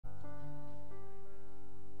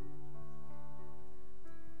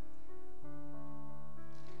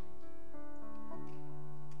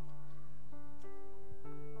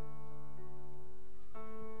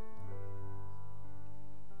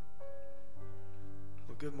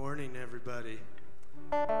Good morning, everybody.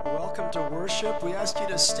 Welcome to worship. We ask you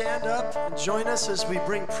to stand up and join us as we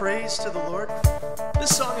bring praise to the Lord.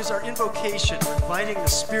 This song is our invocation. We're inviting the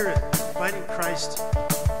Spirit, inviting Christ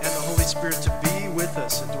and the Holy Spirit to be with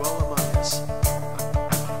us and dwell among us.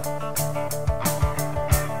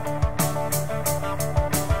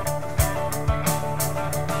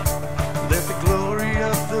 Let the glory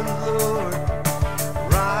of the Lord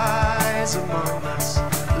rise among us.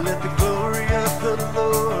 Let the glory of the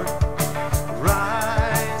Lord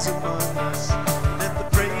rise among us. Let the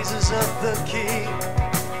praises of the King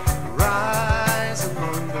rise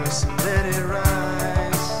among us. Let it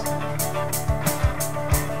rise.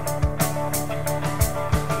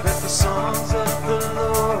 Let the songs of the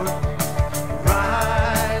Lord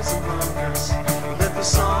rise among us. Let the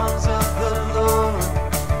songs of the Lord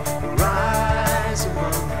rise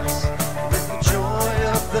among us. Let the joy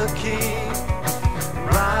of the King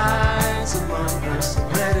rise among us.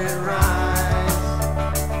 Let it rise.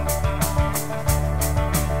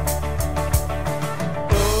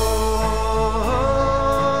 Oh,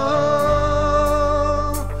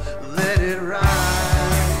 let it rise.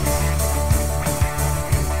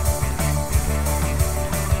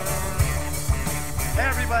 Hey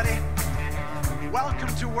everybody, welcome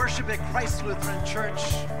to worship at Christ Lutheran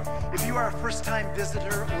Church. If you are a first-time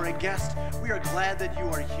visitor or a guest, we are glad that you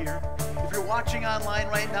are here. If you're watching online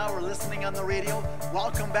right now or listening on the radio,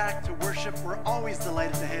 welcome back to worship. We're always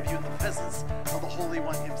delighted to have you in the presence of the Holy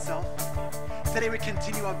One himself. Today we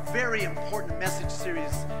continue a very important message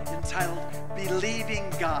series entitled Believing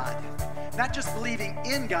God. Not just believing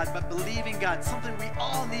in God, but believing God, something we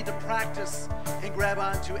all need to practice and grab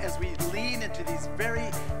onto as we lean into these very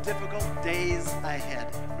difficult days ahead.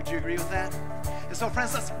 Would you agree with that? And so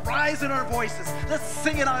friends, let's rise in our voices. Let's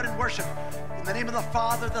sing it out in worship. In the name of the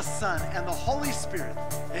Father, the Son, and the Holy Spirit.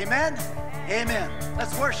 Amen? Amen.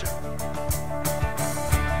 Let's worship.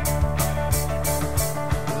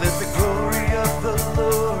 Let the glory of the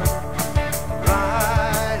Lord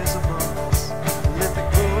rise among us. Let the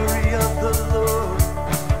glory of the Lord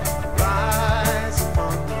rise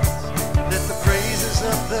among us. Let the praises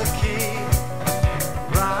of the King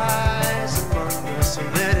rise among us. So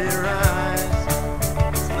let it rise.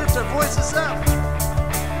 Let's lift our voices up.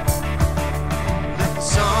 Let the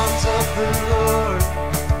songs of the Lord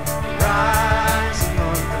rise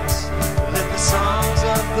among us. Let the songs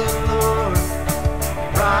of the Lord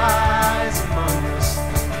rise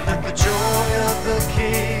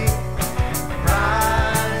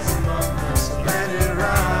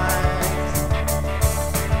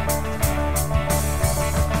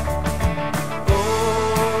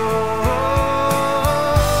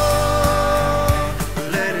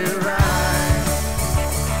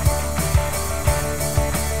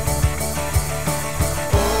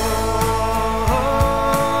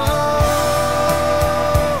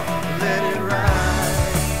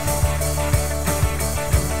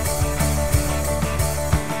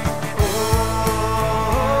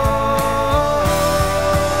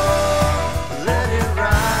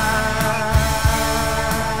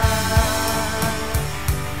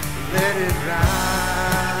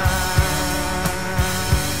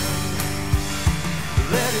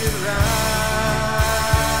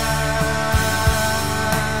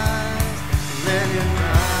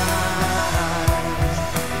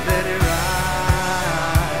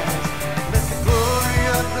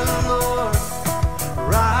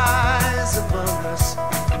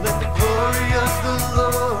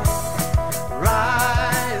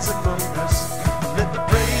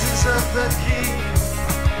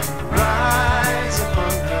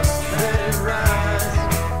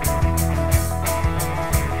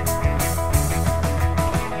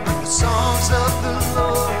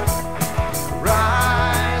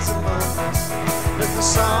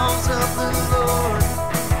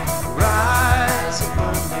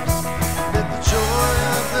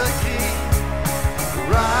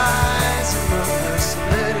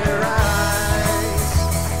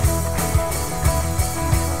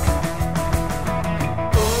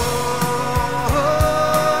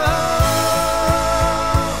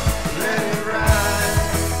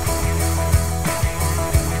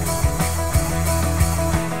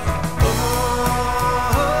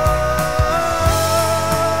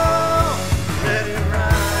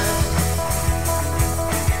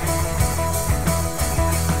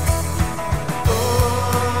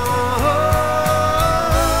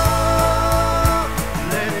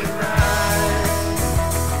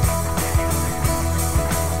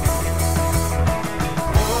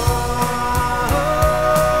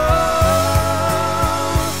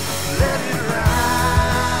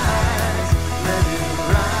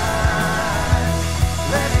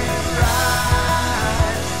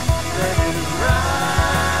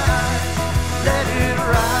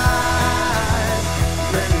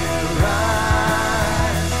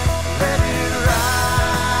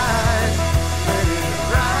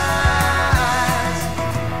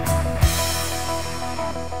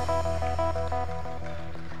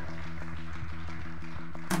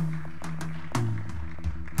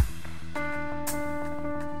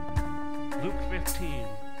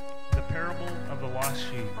the lost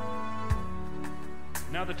sheep.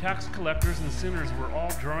 Now the tax collectors and sinners were all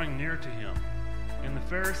drawing near to him, and the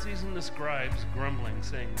Pharisees and the scribes grumbling,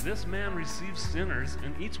 saying, "This man receives sinners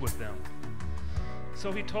and eats with them."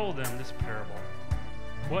 So he told them this parable.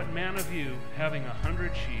 "What man of you, having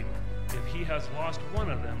 100 sheep, if he has lost one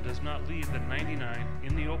of them, does not leave the 99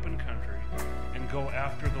 in the open country and go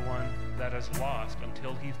after the one that is lost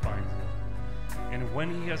until he finds it? And when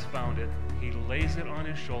he has found it, he lays it on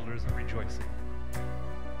his shoulders, rejoicing."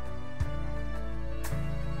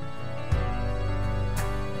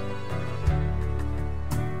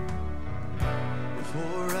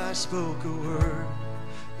 Before I spoke a word,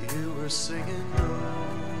 you were singing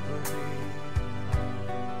over me.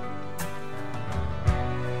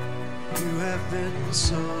 You have been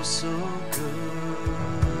so, so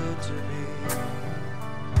good to me.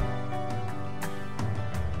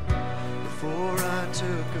 Before I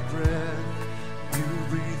took a breath, you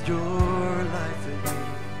breathed your life in me.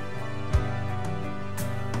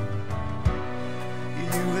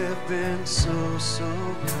 You have been so, so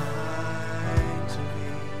kind to me.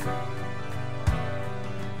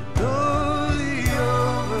 Though the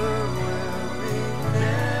overwhelming,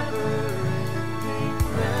 never-ending,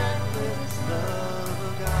 reckless love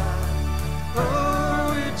of God,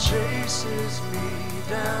 oh, it chases me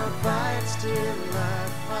down, fights till I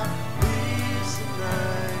find peace and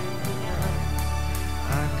 99.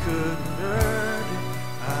 I couldn't earn it,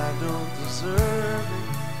 I don't deserve it,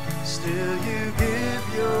 still you give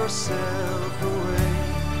yourself away.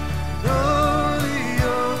 No, the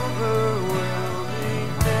overwhelming,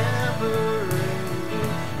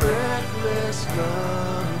 never-ending, reckless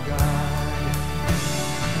love of God.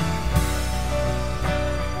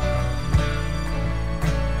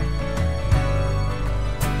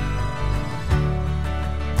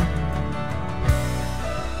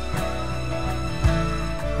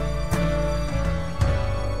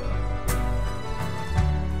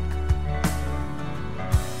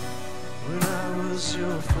 When I was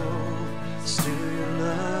your foe, still your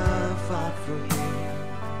love fought for me.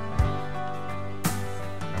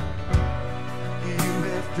 You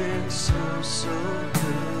have been so, so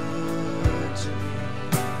good to me.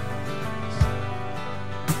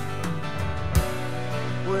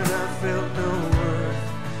 When I felt no worth,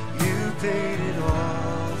 you paid it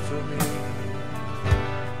all for me.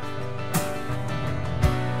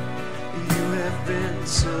 You have been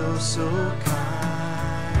so, so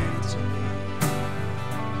kind to me.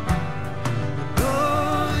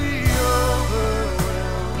 Oh, the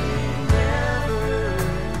overwhelming,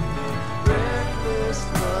 never-ending, reckless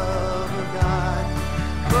love of God.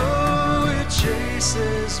 Oh, it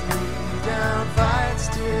chases me down, fights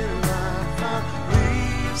till I found,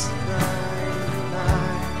 leaves the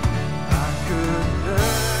 99. I couldn't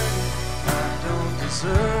earn it, I don't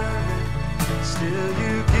deserve it, still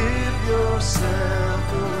you give yourself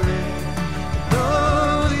away.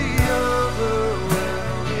 Oh, the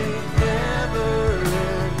overwhelming,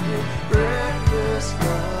 never-ending, reckless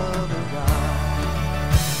love of God.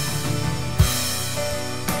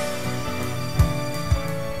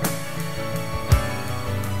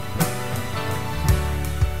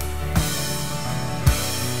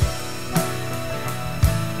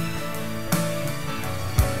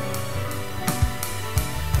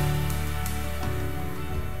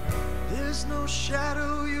 There's no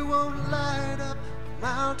shadow you won't light up,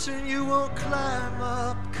 mountain you won't climb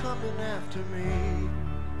up, coming after me.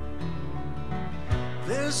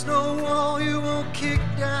 There's no wall you won't kick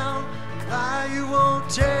down, lie you won't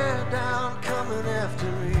tear down, coming after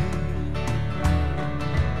me.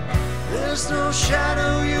 There's no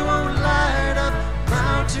shadow you won't light up,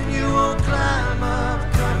 mountain you won't climb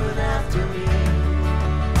up, coming after me.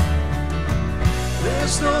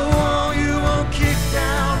 There's no wall you won't kick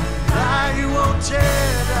down, lie you won't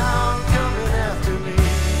tear down, coming after me.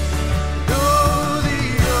 Oh, the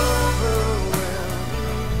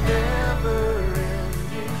overwhelming,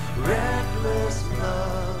 never-ending, reckless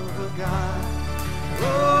love of God.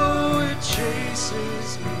 Oh, it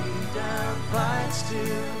chases me down, fights till I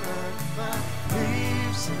find,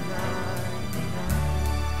 leaves the 99.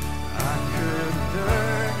 I couldn't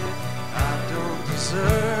earn it, I don't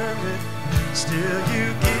deserve it, still you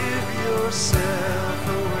give yourself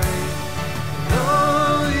away.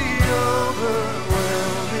 Oh, the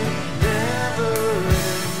overwhelming,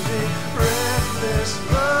 never-ending, reckless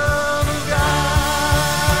love of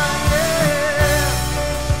God. Yeah.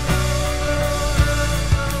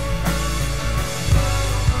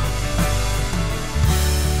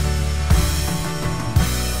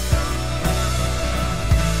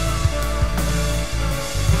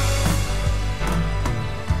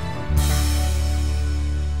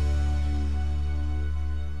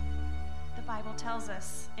 Bible tells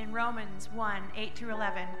us in Romans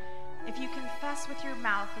 1:8-11, if you confess with your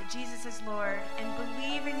mouth that Jesus is Lord and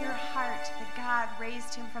believe in your heart that God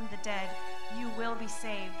raised him from the dead, you will be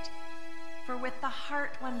saved. For with the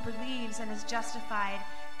heart one believes and is justified,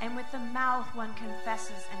 and with the mouth one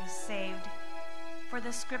confesses and is saved. For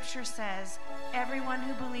the scripture says, everyone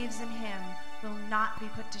who believes in him will not be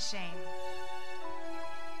put to shame.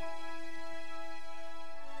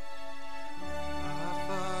 Our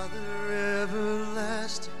Father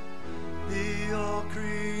everlasting, the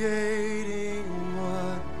all-creating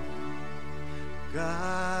one,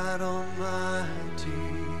 God Almighty,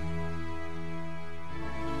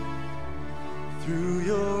 through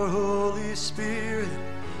your Holy Spirit,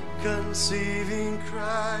 conceiving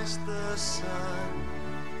Christ the Son,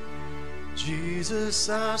 Jesus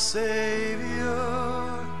our Savior.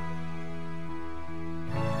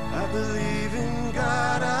 I believe in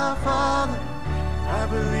God our Father, I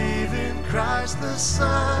believe in Christ the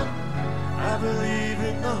Son, I believe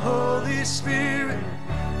in the Holy Spirit,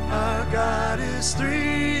 our God is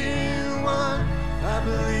three in one. I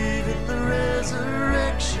believe in the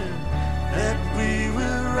resurrection, that we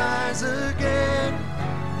will rise again,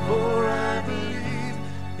 for I believe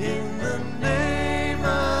in the name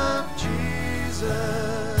of Jesus.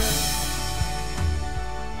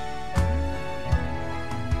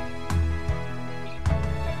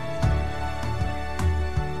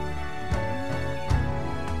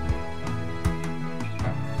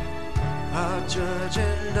 Our judge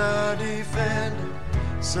and our defender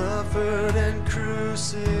suffered and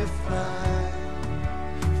crucified.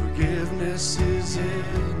 Forgiveness is in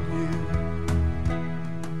you.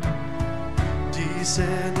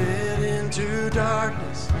 Descended into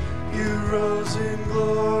darkness, you rose in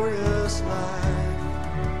glorious light,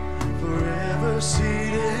 forever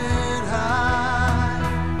seated high.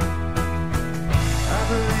 I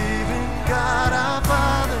believe in God our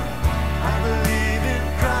Father, I believe in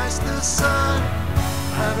Christ the Son,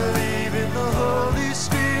 I believe in the Holy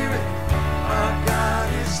Spirit, our God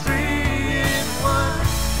is three in one.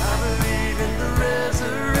 I believe in the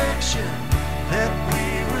resurrection, that we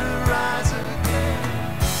will rise again,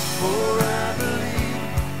 for I believe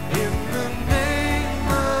in the name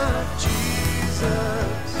of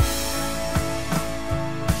Jesus.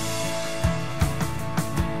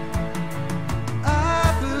 I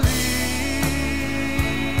believe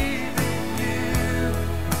in you,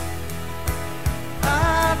 I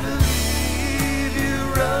believe you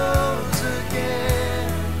rose again,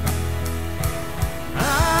 I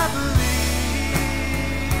believe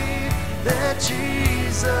that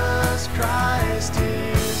Jesus Christ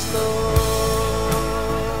is Lord.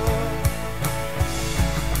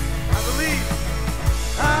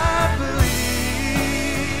 I believe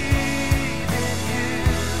in you,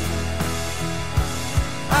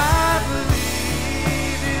 I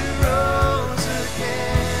believe you rose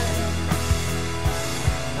again,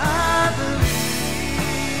 I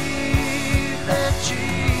believe that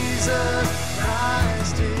Jesus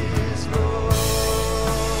Christ is Lord.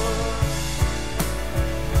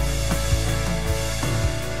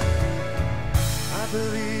 I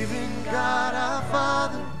believe in God our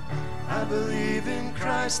Father, I believe in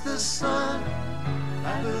Christ the Son,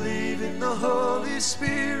 I believe in the Holy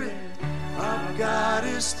Spirit, our God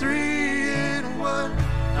is three in one.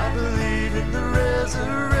 I believe in the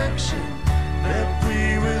resurrection, that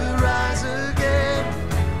we will rise again,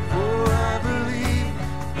 for I believe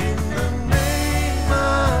in the name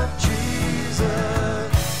of Jesus.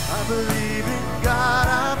 I believe in God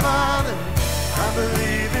our Father, I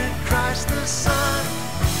believe in Christ the Son,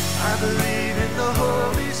 I believe in the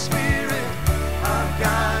Holy Spirit, our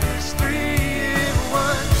God is three in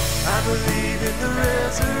one. I believe in the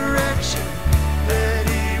resurrection, that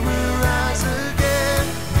he will rise again,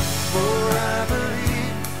 for I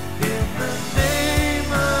believe in the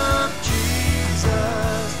name of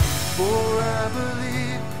Jesus, for I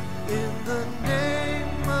believe in the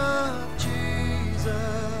name of Jesus.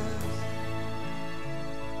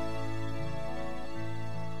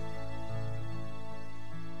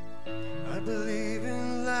 I believe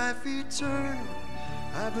in life eternal,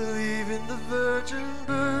 I believe in the virgin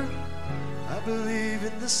birth, I believe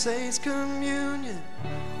in the saints' communion,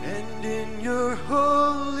 and in your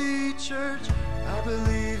holy church. I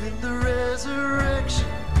believe in the resurrection,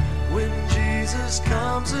 when Jesus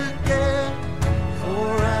comes again,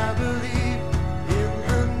 for I believe in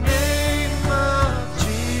the name of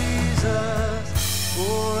Jesus,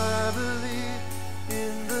 for I believe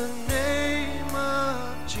in the name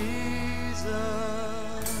of Jesus.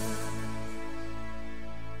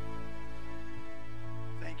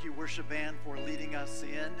 Thank you, worship band, for leading us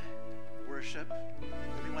in. We're worship.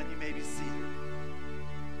 Everyone, you may be seated.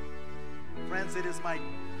 Friends, it is my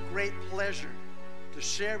great pleasure to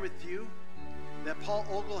share with you that Paul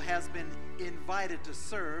Ogle has been invited to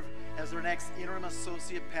serve as our next interim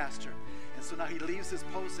associate pastor. And so now he leaves his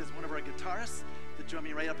post as one of our guitarists to join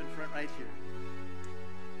me right up in front right here.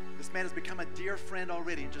 This man has become a dear friend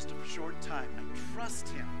already in just a short time. I trust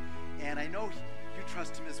him, and I know you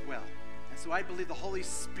trust him as well. And so I believe the Holy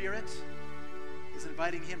Spirit is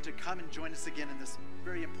inviting him to come and join us again in this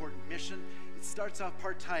very important mission. It starts off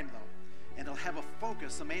part-time, though, and it'll have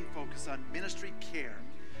a main focus on ministry care.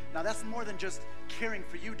 Now, that's more than just caring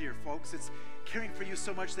for you, dear folks. It's caring for you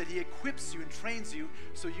so much that he equips you and trains you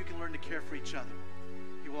so you can learn to care for each other.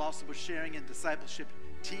 He will also be sharing in discipleship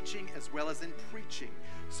teaching as well as in preaching.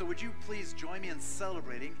 So would you please join me in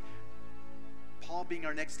celebrating Paul being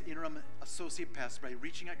our next interim associate pastor by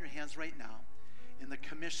reaching out your hands right now in the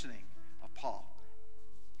commissioning of Paul.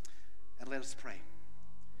 And let us pray.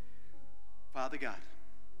 Father God,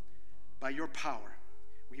 by your power,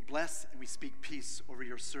 we bless and we speak peace over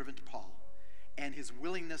your servant Paul and his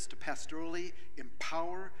willingness to pastorally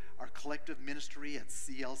empower our collective ministry at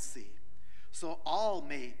CLC, so all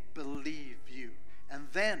may believe you and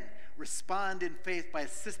then respond in faith by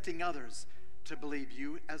assisting others to believe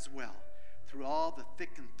you as well through all the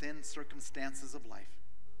thick and thin circumstances of life.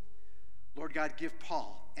 Lord God, give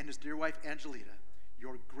Paul and his dear wife Angelita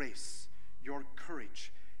your grace, your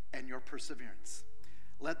courage, and your perseverance.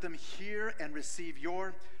 Let them hear and receive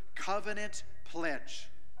your covenant pledge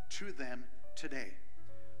to them today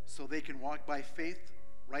so they can walk by faith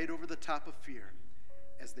right over the top of fear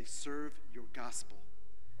as they serve your gospel.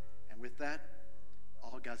 And with that,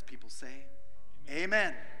 all God's people say,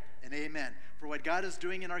 amen and amen. For what God is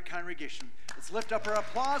doing in our congregation, let's lift up our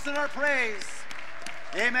applause and our praise.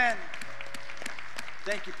 Amen.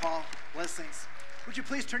 Thank you, Paul. Blessings. Would you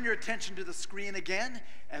please turn your attention to the screen again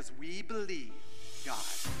as we believe God.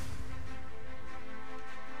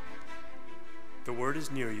 The word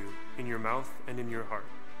is near you, in your mouth and in your heart.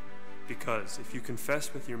 Because if you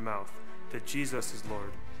confess with your mouth that Jesus is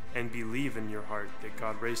Lord, and believe in your heart that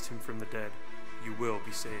God raised him from the dead, you will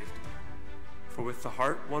be saved. For with the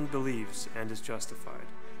heart one believes and is justified,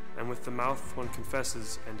 and with the mouth one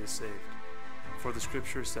confesses and is saved. For the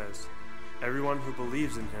scripture says, everyone who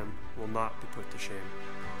believes in him will not be put to shame.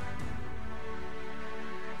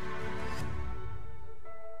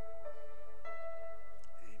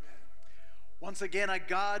 Once again, a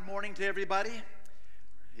God morning to everybody.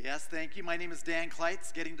 Yes, thank you. My name is Dan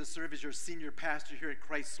Kleitz, getting to serve as your senior pastor here at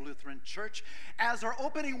Christ Lutheran Church. As our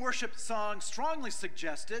opening worship song strongly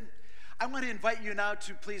suggested, I want to invite you now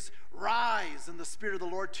to please rise in the Spirit of the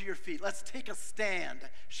Lord to your feet. Let's take a stand,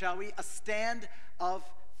 shall we? A stand of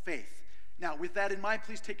faith. Now, with that in mind,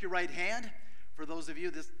 please take your right hand, for those of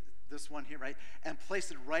you, this one here, right, and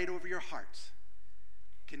place it right over your heart.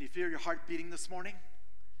 Can you feel your heart beating this morning?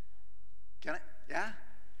 Can I? Yeah?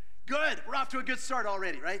 Good. We're off to a good start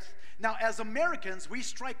already, right? Now, as Americans, we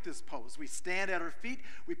strike this pose. We stand at our feet,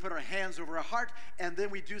 we put our hands over our heart, and then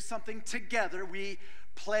we do something together. We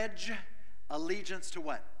pledge allegiance to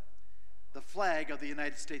what? The flag of the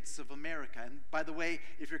United States of America. And by the way,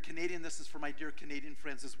 if you're Canadian, this is for my dear Canadian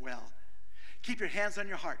friends as well. Keep your hands on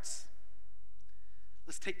your hearts.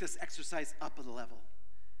 Let's take this exercise up a level,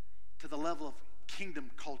 to the level of kingdom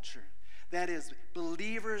culture. That is,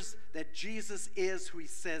 believers that Jesus is who he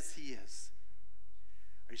says he is.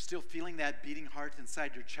 Are you still feeling that beating heart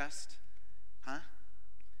inside your chest? Huh?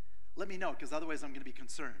 Let me know, because otherwise I'm going to be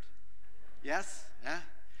concerned. Yes? Yeah?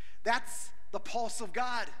 That's the pulse of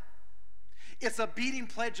God. It's a beating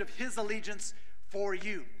pledge of his allegiance for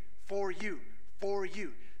you, for you, for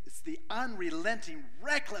you. It's the unrelenting,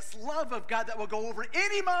 reckless love of God that will go over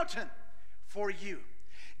any mountain for you,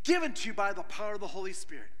 given to you by the power of the Holy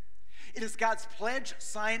Spirit. It is God's pledge,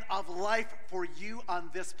 sign of life for you on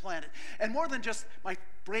this planet. And more than just my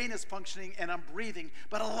brain is functioning and I'm breathing,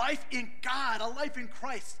 but a life in God, a life in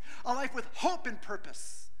Christ, a life with hope and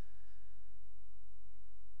purpose.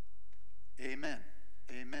 Amen,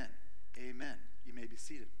 amen, amen. You may be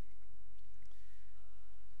seated.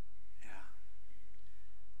 Yeah.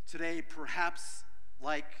 Today, perhaps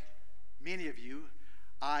like many of you,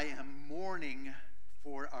 I am mourning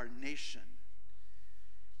for our nation.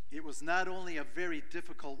 It was not only a very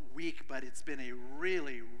difficult week, but it's been a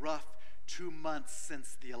really rough 2 months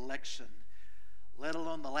since the election, let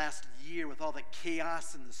alone the last year with all the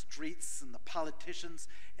chaos in the streets and the politicians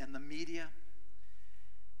and the media.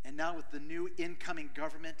 And now with the new incoming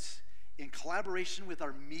government, in collaboration with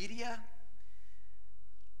our media,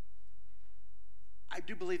 I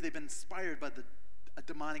do believe they've been inspired by a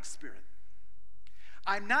demonic spirit.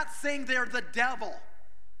 I'm not saying they're the devil.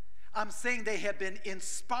 I'm saying they have been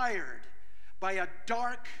inspired by a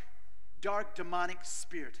dark, dark demonic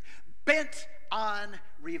spirit, bent on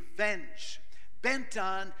revenge, bent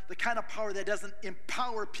on the kind of power that doesn't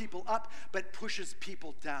empower people up, but pushes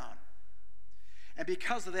people down. And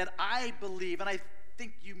because of that, I believe, and I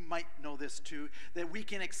think you might know this too, that we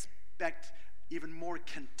can expect even more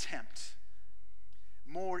contempt,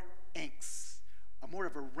 more angst, more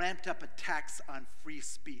of a ramped up attacks on free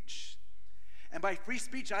speech. And by free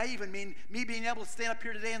speech, I even mean me being able to stand up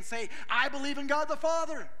here today and say, I believe in God the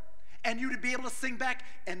Father. And you to be able to sing back,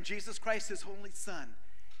 and Jesus Christ, his only Son,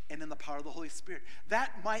 and in the power of the Holy Spirit.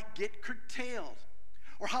 That might get curtailed.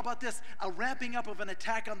 Or how about this? A ramping up of an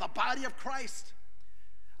attack on the body of Christ.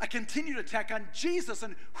 A continued attack on Jesus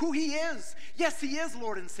and who he is. Yes, he is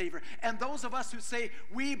Lord and Savior. And those of us who say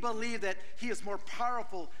we believe that he is more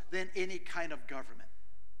powerful than any kind of government.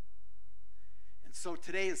 And so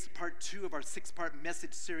today is part 2 of our 6-part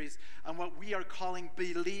message series on what we are calling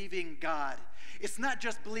believing God. It's not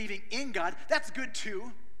just believing in God. That's good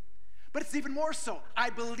too. But it's even more so. I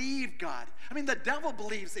believe God. I mean, the devil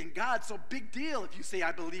believes in God, so big deal if you say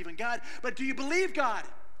I believe in God. But do you believe God?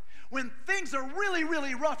 When things are really,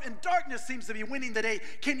 really rough and darkness seems to be winning the day,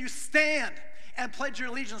 can you stand and pledge your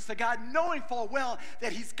allegiance to God, knowing full well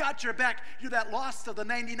that he's got your back? You're that lost of the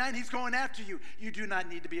 99. He's going after you. You do not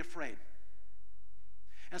need to be afraid.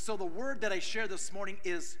 And so the word that I share this morning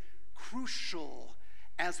is crucial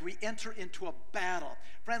as we enter into a battle.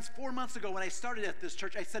 Friends, 4 months ago when I started at this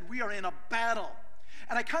church, I said we are in a battle.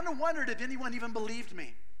 And I kind of wondered if anyone even believed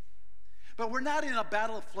me. But we're not in a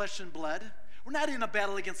battle of flesh and blood. We're not in a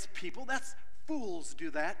battle against people. That's fools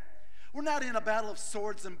do that. We're not in a battle of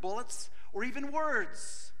swords and bullets or even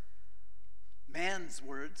words, man's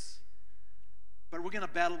words. But we're going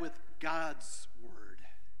to battle with God's word.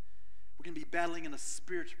 We're going to be battling in a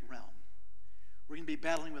spirit realm. We're going to be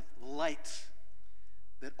battling with light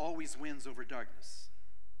that always wins over darkness.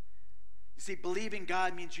 You see, believing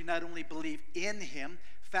God means you not only believe in him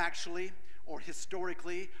factually or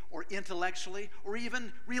historically or intellectually or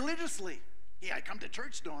even religiously. Yeah, I come to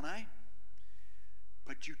church, don't I?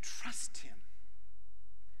 But you trust him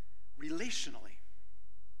relationally.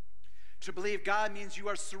 To believe God means you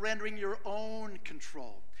are surrendering your own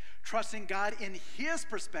control, trusting God in his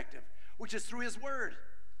perspective, which is through his word,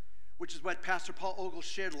 which is what Pastor Paul Ogle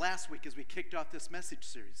shared last week as we kicked off this message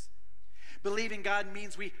series. Believing God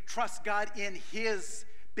means we trust God in his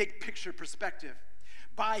big picture perspective,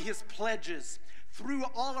 by his pledges, through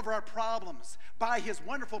all of our problems, by his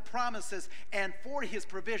wonderful promises, and for his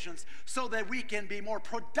provisions, so that we can be more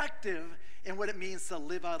productive in what it means to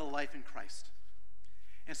live out a life in Christ.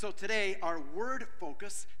 And so today, our word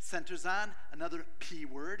focus centers on another P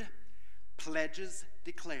word, pledges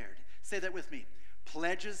declared. Say that with me.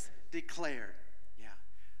 Pledges declared. Yeah.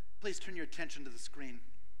 Please turn your attention to the screen.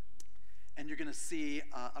 And you're going to see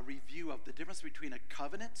a review of the difference between a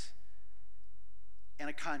covenant and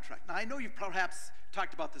a contract. Now, I know you've perhaps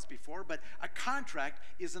talked about this before, but a contract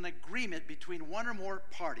is an agreement between one or more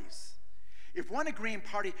parties. If one agreeing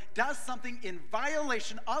party does something in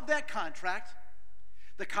violation of that contract,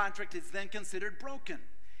 the contract is then considered broken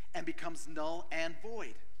and becomes null and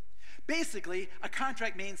void. Basically, a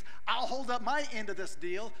contract means I'll hold up my end of this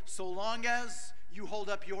deal so long as you hold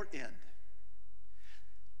up your end.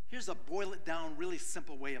 Here's a boil it down, really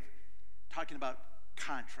simple way of talking about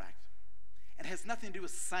contract. It has nothing to do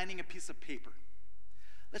with signing a piece of paper.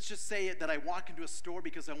 Let's just say that I walk into a store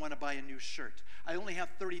because I want to buy a new shirt. I only have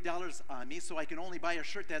 $30 on me, so I can only buy a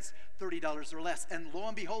shirt that's $30 or less. And lo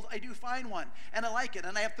and behold, I do find one, and I like it,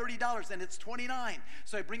 and I have $30, and it's $29.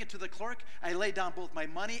 So I bring it to the clerk. I lay down both my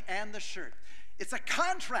money and the shirt. It's a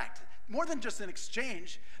contract, more than just an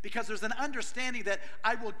exchange, because there's an understanding that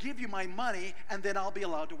I will give you my money, and then I'll be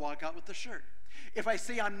allowed to walk out with the shirt. If I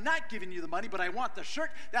say I'm not giving you the money, but I want the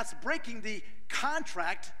shirt, that's breaking the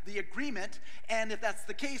contract, the agreement, and if that's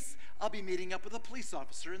the case, I'll be meeting up with a police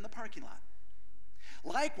officer in the parking lot.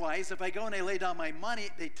 Likewise, if I go and I lay down my money,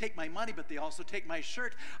 they take my money, but they also take my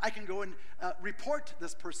shirt, I can go and report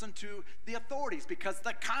this person to the authorities because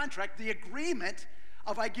the contract, the agreement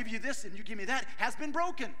of I give you this and you give me that has been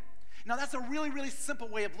broken. Now, that's a really, really simple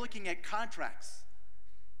way of looking at contracts.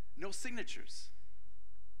 No signatures.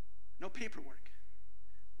 No paperwork.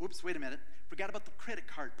 Oops, wait a minute. Forgot about the credit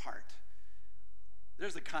card part.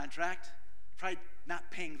 There's a contract. Try not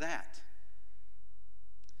paying that.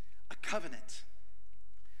 A covenant.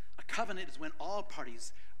 A covenant is when all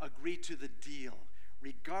parties agree to the deal,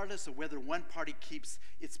 regardless of whether one party keeps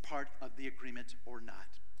its part of the agreement or not.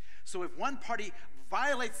 So if one party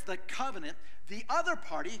violates the covenant, the other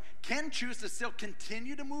party can choose to still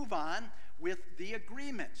continue to move on with the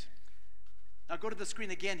agreement. Now go to the screen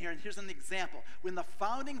again here, and here's an example. When the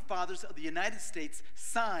founding fathers of the United States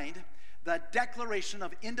signed the Declaration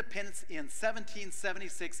of Independence in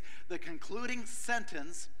 1776, the concluding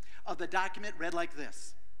sentence of the document read like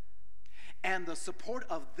this: "And the support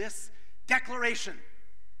of this declaration,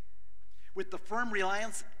 with the firm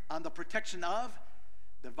reliance on the protection of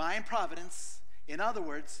divine providence." In other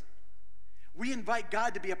words, we invite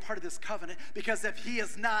God to be a part of this covenant, because if he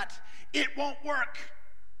is not, it won't work.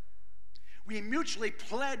 We mutually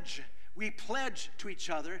pledge to each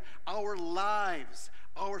other our lives,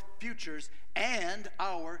 our futures, and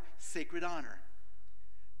our sacred honor.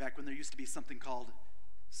 Back when there used to be something called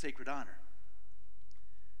sacred honor.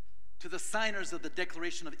 To the signers of the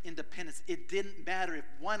Declaration of Independence, it didn't matter if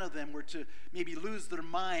one of them were to maybe lose their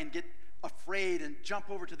mind, get afraid, and jump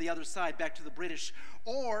over to the other side, back to the British,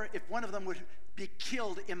 or if one of them would be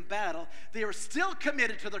killed in battle. They were still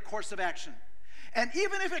committed to their course of action. And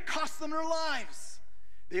even if it cost them their lives,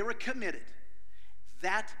 they were committed.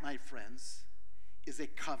 That, my friends, is a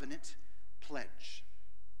covenant pledge.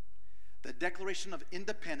 The Declaration of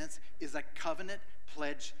Independence is a covenant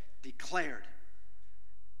pledge declared,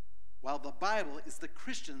 while the Bible is the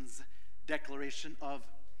Christian's declaration of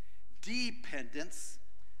dependence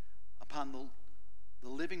upon the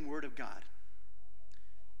living Word of God.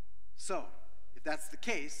 So, if that's the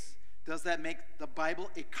case, does that make the Bible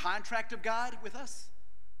a contract of God with us?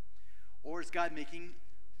 Or is God making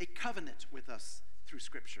a covenant with us through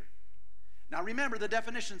Scripture? Now remember the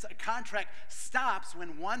definitions. A contract stops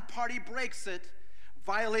when one party breaks it,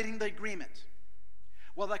 violating the agreement,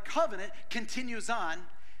 while the covenant continues on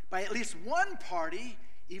by at least one party,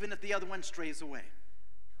 even if the other one strays away.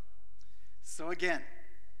 So again,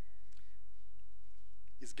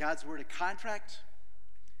 is God's word a contract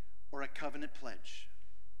or a covenant pledge?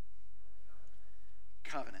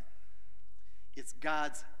 Covenant. It's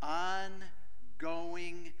God's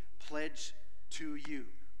ongoing pledge to you,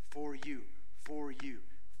 for you, for you,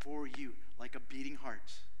 for you, like a beating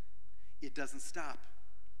heart. It doesn't stop.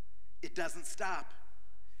 It doesn't stop,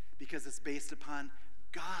 because it's based upon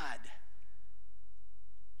God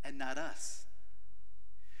and not us.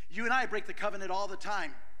 You and I break the covenant all the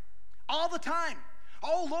time. All the time.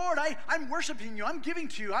 Oh, Lord, I'm worshiping you. I'm giving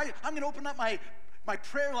to you. I'm going to open up my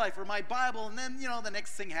prayer life or my Bible, and then, the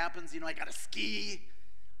next thing happens. I got to ski,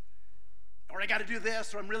 or I got to do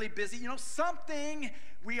this, or I'm really busy. Something.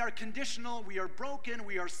 We are conditional. We are broken.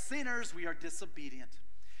 We are sinners. We are disobedient.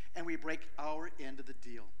 And we break our end of the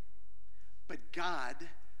deal. But God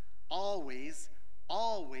always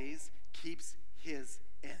keeps his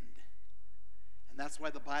end. And that's why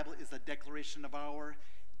the Bible is a declaration of our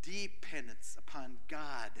dependence upon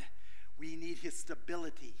God. We need his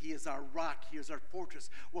stability. He is our rock. He is our fortress.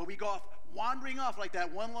 When we go off, wandering off like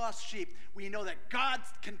that one lost sheep, we know that God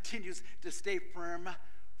continues to stay firm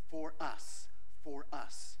for us, for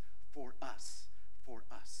us, for us, for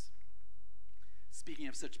us. Speaking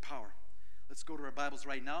of such power, let's go to our Bibles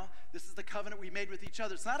right now. This is the covenant we made with each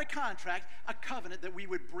other. It's not a contract, a covenant that we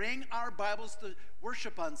would bring our Bibles to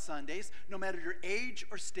worship on Sundays, no matter your age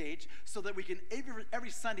or stage, so that we can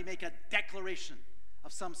every Sunday make a declaration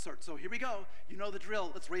of some sort. So here we go. You know the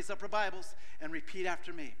drill. Let's raise up our Bibles and repeat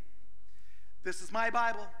after me. This is my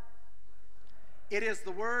Bible. It is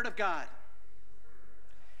the Word of God.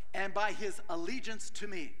 And by his allegiance to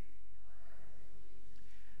me,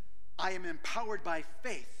 I am empowered by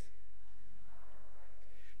faith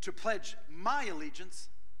to pledge my allegiance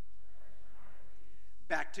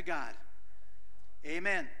back to God.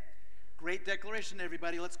 Amen. Great declaration,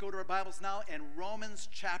 everybody. Let's go to our Bibles now and Romans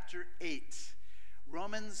chapter 8.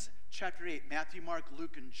 Romans chapter 8. Matthew, Mark,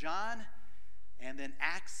 Luke, and John. And then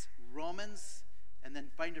Acts, Romans, and then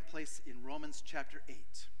find your place in Romans chapter 8.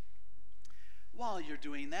 While you're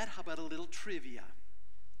doing that, how about a little trivia?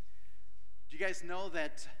 Do you guys know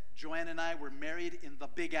that Joanne and I were married in the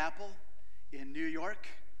Big Apple in New York?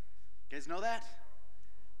 You guys know that?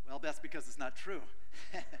 Well, that's because it's not true.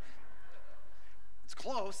 It's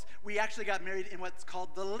close. We actually got married in what's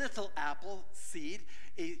called the Little Apple Seed,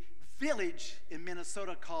 a village in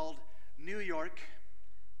Minnesota called New York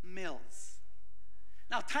Mills.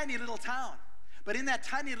 Now, tiny little town. But in that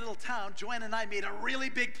tiny little town, Joanne and I made a really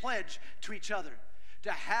big pledge to each other,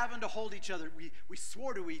 to have and to hold each other. We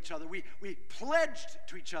swore to each other. We pledged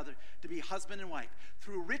to each other to be husband and wife,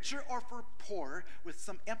 through richer or for poorer, with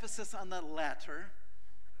some emphasis on the latter,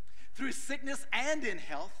 through sickness and in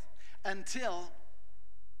health, until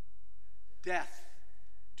death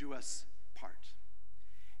do us part.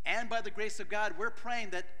 And by the grace of God, we're praying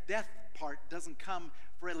that death part doesn't come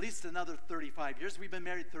for at least another 35 years. We've been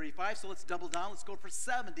married 35, so let's double down. Let's go for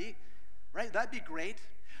 70, right? That'd be great.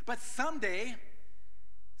 But someday,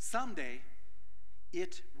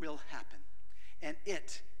 it will happen. And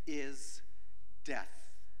it is death.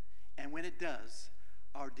 And when it does,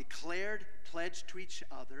 our declared pledge to each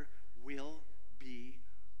other will be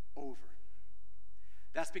over.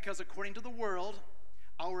 That's because according to the world,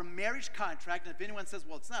 our marriage contract, and if anyone says,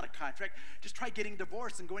 well, it's not a contract, just try getting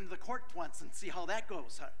divorced and going to the court once and see how that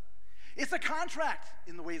goes. It's a contract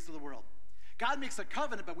in the ways of the world. God makes a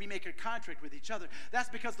covenant, but we make a contract with each other. That's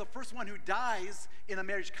because the first one who dies in a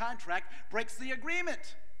marriage contract breaks the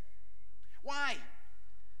agreement. Why?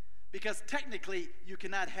 Because technically, you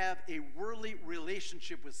cannot have a worldly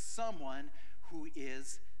relationship with someone who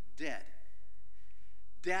is dead.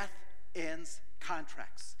 Death ends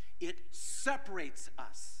contracts. It separates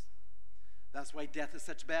us. That's why death is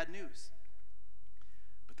such bad news.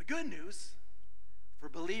 But the good news for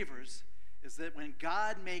believers is that when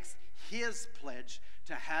God makes his pledge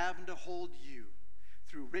to have and to hold you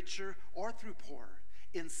through richer or through poorer,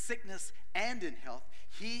 in sickness and in health,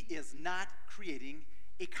 he is not creating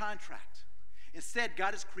a contract. Instead,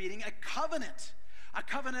 God is creating a covenant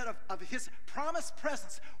of his promised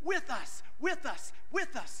presence with us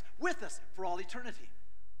for all eternity.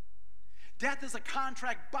 Death is a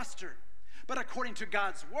contract buster. But according to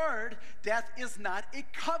God's word, death is not a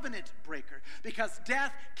covenant breaker because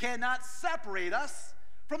death cannot separate us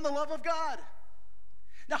from the love of God.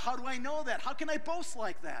 Now, how do I know that? How can I boast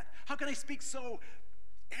like that? How can I speak so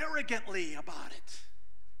arrogantly about it?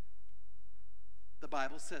 The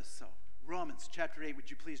Bible says so. Romans chapter 8, would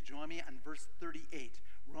you please join me on verse 38?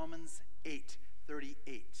 Romans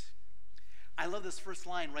 8:38. I love this first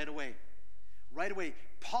line right away. Right away,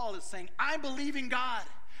 Paul is saying, I'm believing God.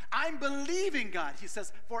 I'm believing God. He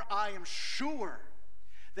says, for I am sure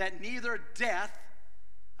that neither death,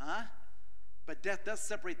 but death does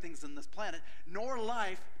separate things in this planet, nor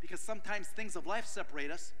life, because sometimes things of life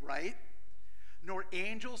separate us, right? Nor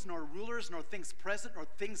angels, nor rulers, nor things present, nor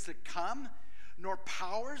things to come, nor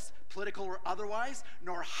powers, political or otherwise,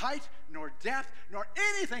 nor height, nor depth, nor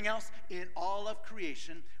anything else in all of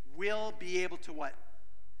creation will be able to what?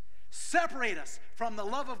 Separate us from the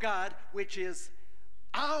love of God, which is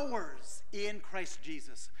ours in Christ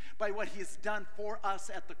Jesus, by what he has done for us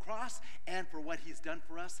at the cross and for what he's done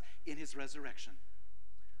for us in his resurrection.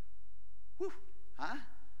 Whew, huh?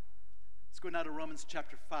 Let's go now to Romans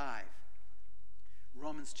chapter 5.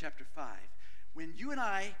 Romans chapter 5. When you and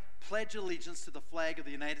I pledge allegiance to the flag of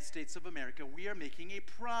the United States of America, we are making a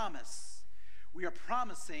promise. We are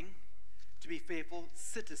promising to be faithful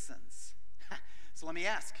citizens. So let me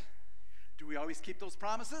ask, do we always keep those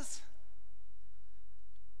promises?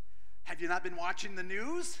 Have you not been watching the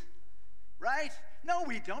news? Right? No,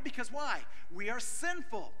 we don't, because why? We are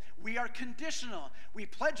sinful. We are conditional. We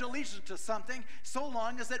pledge allegiance to something so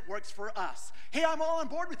long as it works for us. Hey, I'm all on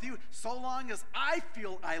board with you so long as I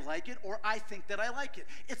feel I like it or I think that I like it.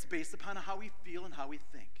 It's based upon how we feel and how we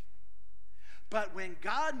think. But when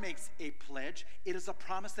God makes a pledge, it is a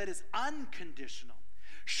promise that is unconditional.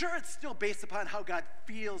 Sure, it's still based upon how God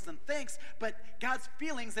feels and thinks, but God's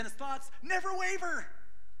feelings and his thoughts never waver.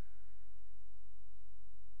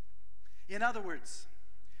 In other words,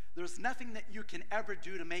 there's nothing that you can ever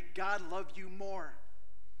do to make God love you more.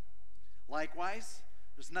 Likewise,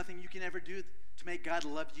 there's nothing you can ever do to make God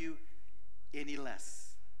love you any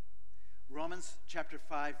less. Romans chapter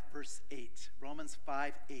 5, verse 8. Romans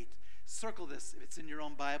 5:8. Circle this if it's in your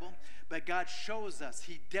own Bible. But God shows us,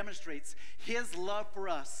 he demonstrates his love for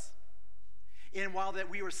us. And while that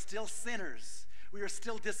we were still sinners, we were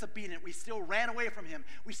still disobedient, we still ran away from him,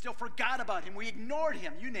 we still forgot about him, we ignored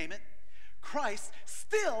him, you name it, Christ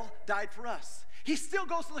still died for us. He still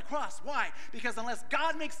goes to the cross. Why? Because unless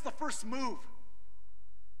God makes the first move,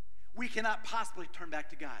 we cannot possibly turn back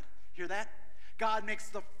to God. Hear that? God makes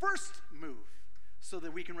the first move so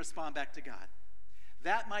that we can respond back to God.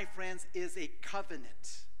 That, my friends, is a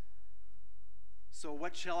covenant. So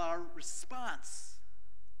what shall our response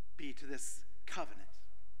be to this covenant?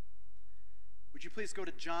 Would you please go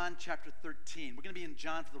to John chapter 13? We're going to be in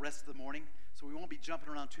John for the rest of the morning, so we won't be jumping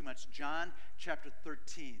around too much. John chapter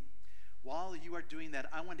 13. While you are doing that,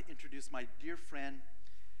 I want to introduce my dear friend,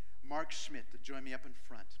 Mark Schmidt, to join me up in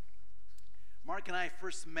front. Mark and I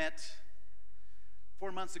first met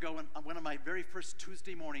 4 months ago on one of my very first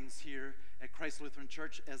Tuesday mornings here at Christ Lutheran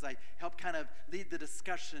Church, as I helped kind of lead the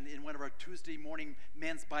discussion in one of our Tuesday morning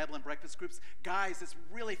men's Bible and breakfast groups. Guys, it's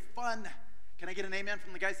really fun. Can I get an amen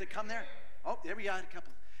from the guys that come there? Oh, there we got a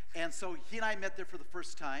couple. And so he and I met there for the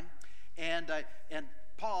first time. And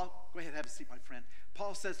Paul, go ahead, have a seat, my friend.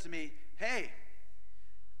 Paul says to me, hey,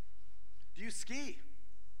 do you ski?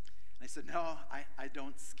 And I said, no, I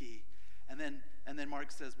don't ski. And then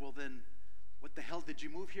Mark says, well, then what the hell did you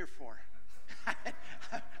move here for?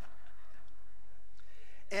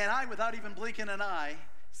 And I, without even blinking an eye,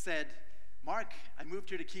 said, Mark, I moved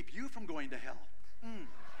here to keep you from going to hell.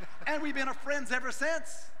 And we've been friends ever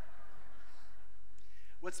since.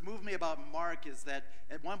 What's moved me about Mark is that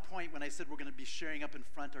at one point when I said we're going to be sharing up in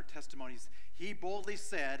front our testimonies, he boldly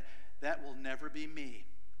said, that will never be me.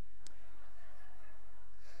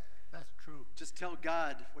 That's true. Just tell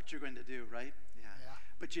God what you're going to do, right? Yeah.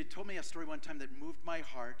 But you told me a story one time that moved my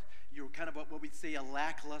heart. You were kind of what we'd say a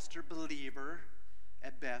lackluster believer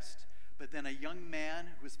at best, but then a young man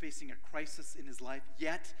who was facing a crisis in his life,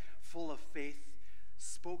 yet full of faith,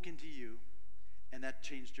 spoke into you, and that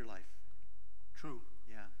changed your life. True.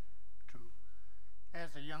 Yeah. True. As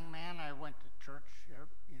a young man, I went to church,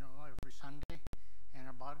 every Sunday, and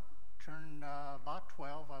turned about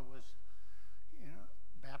 12, I was,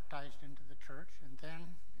 baptized into the church, and then,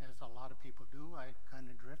 as a lot of people do, I kind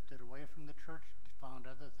of drifted away from the church, found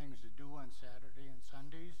other things to do on Saturday and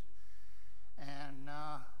Sundays, and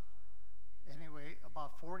anyway,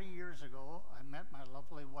 about 40 years ago, I met my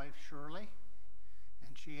lovely wife, Shirley,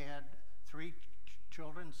 and she had 3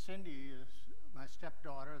 children. Cindy is my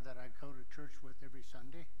stepdaughter that I go to church with every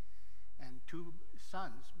Sunday, and 2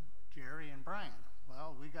 sons, Jerry and Brian.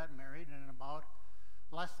 Well, we got married, and about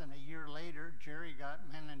less than a year later, Jerry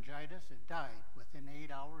got meningitis and died within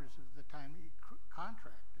 8 hours of the time he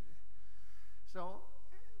contracted it. So,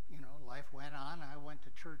 life went on. I went to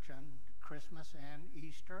church on Christmas and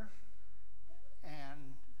Easter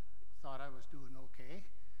and thought I was doing okay.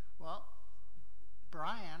 Well,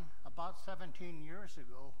 Brian, about 17 years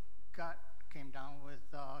ago, came down with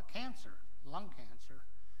cancer, lung cancer,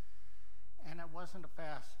 and it wasn't a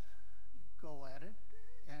fast go at it.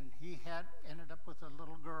 And he had ended up with a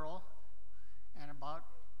little girl, and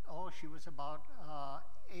she was about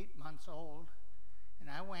 8 months old. And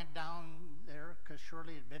I went down there because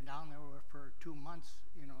Shirley had been down there for 2 months,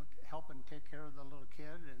 helping take care of the little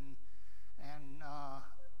kid and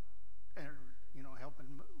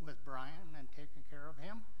helping with Brian and taking care of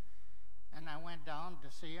him. And I went down to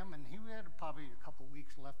see him, and he had probably a couple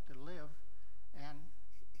weeks left to live. And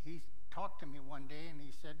he talked to me one day, and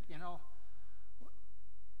he said,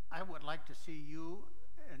 I would like to see you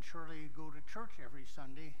and Shirley go to church every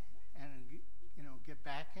Sunday and, get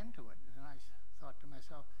back into it. And I thought to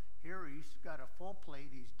myself, here he's got a full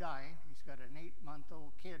plate, he's dying, he's got an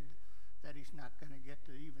 8-month-old kid that he's not going to get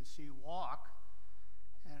to even see walk.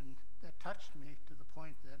 And that touched me to the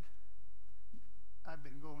point that I've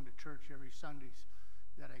been going to church every Sundays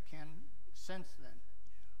that I can since then.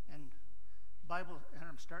 And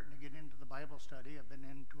I'm starting to get into the Bible study. I've been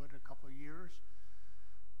into it a couple of years.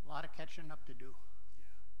 A lot of catching up to do.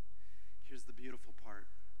 Yeah. Here's the beautiful part.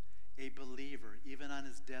 A believer, even on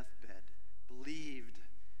his deathbed, believed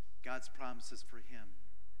God's promises for him.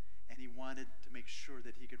 And he wanted to make sure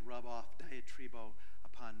that he could rub off diatribo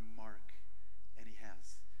upon Mark. And he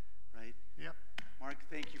has, right? Yep. Mark,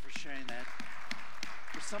 thank you for sharing that.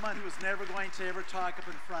 For someone who was never going to ever talk up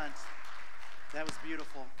in front, that was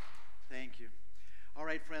beautiful. Thank you. All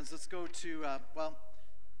right, friends, let's go to,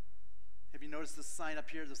 have you noticed this sign up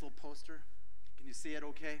here, this little poster? Can you see it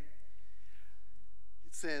okay?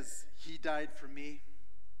 It says, he died for me.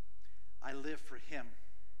 I live for him.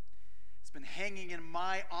 It's been hanging in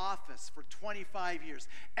my office for 25 years.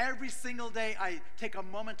 Every single day I take a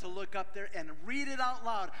moment to look up there and read it out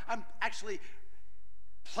loud. I'm actually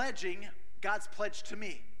pledging God's pledge to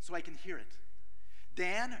me so I can hear it.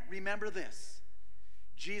 Dan, remember this.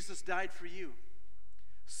 Jesus died for you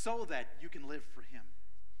so that you can live for him.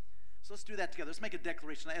 So let's do that together. Let's make a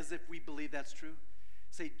declaration as if we believe that's true.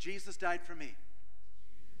 Say, Jesus died for me.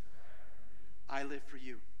 I live for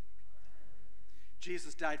you.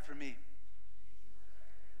 Jesus died for me.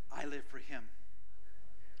 I live for him.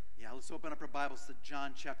 Yeah, let's open up our Bibles to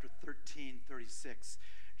John chapter 13, 36.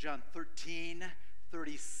 John 13,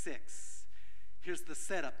 36. Here's the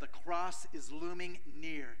setup. The cross is looming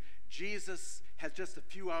near. Jesus has just a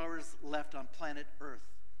few hours left on planet Earth.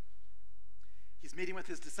 He's meeting with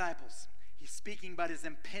his disciples. He's speaking about his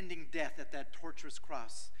impending death at that torturous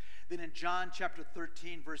cross. Then in John chapter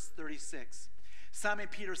 13, verse 36, Simon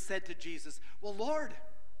Peter said to Jesus, well, Lord,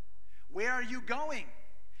 where are you going?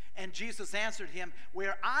 And Jesus answered him,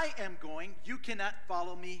 where I am going, you cannot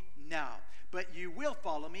follow me now, but you will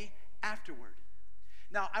follow me afterward.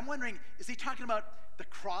 Now, I'm wondering, is he talking about the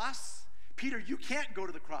cross? Peter, you can't go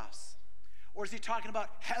to the cross. Or is he talking about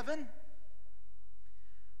heaven?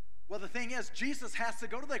 Well, the thing is, Jesus has to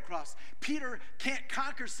go to that cross. Peter can't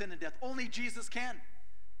conquer sin and death. Only Jesus can.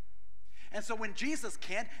 And so when Jesus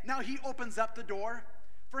can, now he opens up the door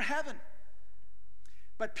for heaven.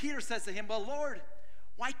 But Peter says to him, well, Lord,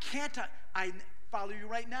 why can't I follow you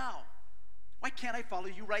right now? Why can't I follow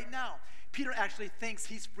you right now? Peter actually thinks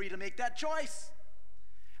he's free to make that choice.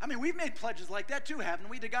 I mean, we've made pledges like that too, haven't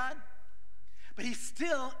we, to God? But he's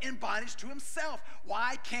still in bondage to himself.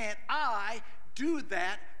 Why can't I do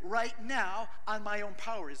that right now on my own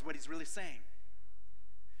power, is what he's really saying.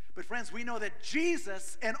 But friends, we know that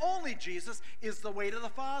Jesus, and only Jesus, is the way to the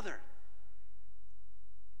Father.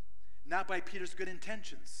 Not by Peter's good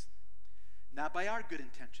intentions. Not by our good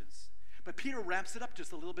intentions. But Peter wraps it up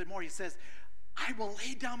just a little bit more. He says, I will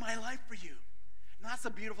lay down my life for you. Now, that's a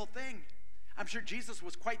beautiful thing. I'm sure Jesus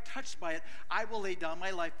was quite touched by it. I will lay down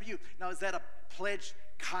my life for you. Now, is that a pledge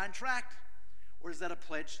contract, or is that a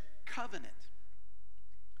pledge covenant?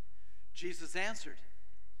 Jesus answered,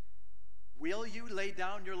 will you lay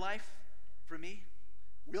down your life for me?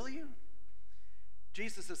 Will you?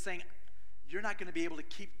 Jesus is saying, you're not going to be able to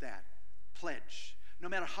keep that pledge. No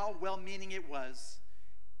matter how well-meaning it was,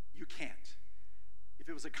 you can't. If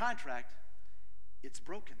it was a contract, it's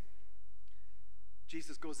broken.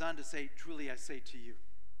 Jesus goes on to say, truly I say to you,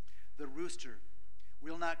 the rooster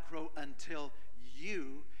will not crow until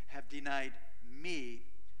you have denied me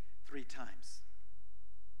 3 times.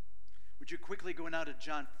 Would you quickly go now to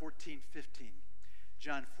John 14:15?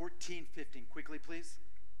 John 14:15, quickly please.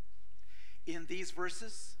 In these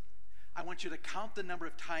verses, I want you to count the number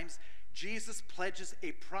of times Jesus pledges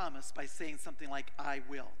a promise by saying something like, I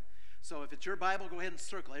will. So if it's your Bible, go ahead and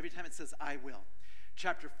circle every time it says, I will.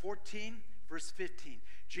 Chapter 14, verse 15.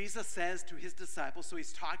 Jesus says to his disciples, so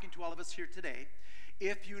he's talking to all of us here today,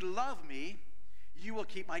 if you love me, you will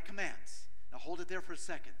keep my commands. Now hold it there for a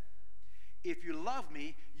second. If you love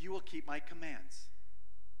me, you will keep my commands.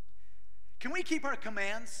 Can we keep our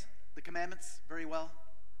commands, the commandments, very well?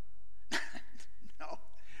 No,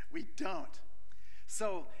 we don't.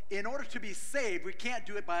 So in order to be saved, we can't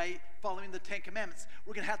do it by following the 10 commandments.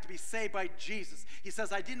 We're going to have to be saved by Jesus. He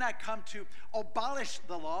says, I did not come to abolish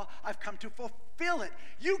the law. I've come to fulfill it.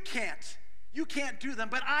 You can't. You can't do them,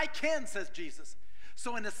 but I can, says Jesus.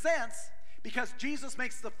 So in a sense, because Jesus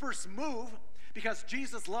makes the first move, because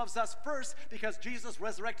Jesus loves us first, because Jesus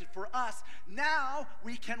resurrected for us, now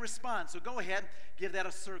we can respond. So go ahead, give that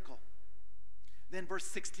a circle. Then verse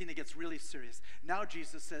 16, it gets really serious. Now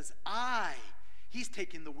Jesus says, he's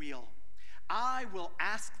taking the wheel. I will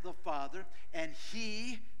ask the Father, and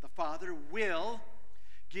he, the Father, will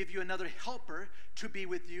give you another helper to be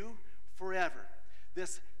with you forever.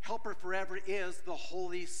 This helper forever is the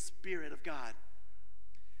Holy Spirit of God.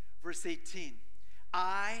 Verse 18,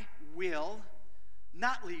 I will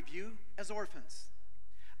not leave you as orphans.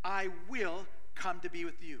 I will come to be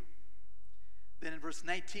with you. Then in verse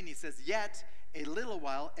 19 he says, yet a little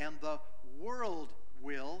while and the world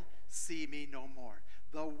will see me no more.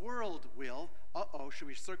 The world will. Should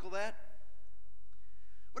we circle that?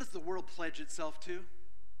 What does the world pledge itself to?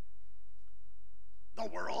 The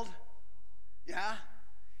world. Yeah?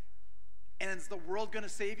 And is the world going to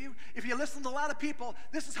save you? If you listen to a lot of people,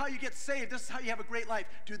 this is how you get saved. This is how you have a great life.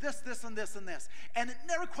 Do this, this, and this, and this. And it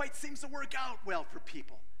never quite seems to work out well for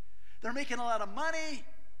people. They're making a lot of money.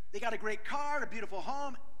 They got a great car, a beautiful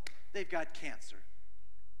home. They've got cancer.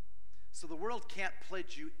 So the world can't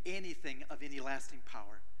pledge you anything of any lasting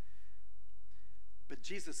power. But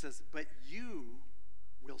Jesus says, but you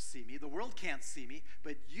will see me. The world can't see me,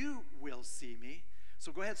 but you will see me.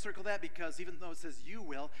 So go ahead, circle that, because even though it says you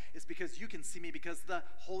will, it's because you can see me because the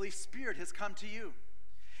Holy Spirit has come to you.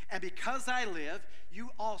 And because I live, you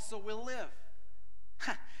also will live.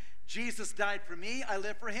 Jesus died for me, I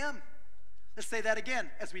live for him. Let's say that again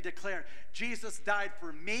as we declare, Jesus died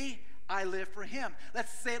for me, I live for him.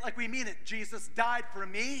 Let's say it like we mean it. Jesus died for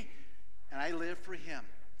me, and I live for him.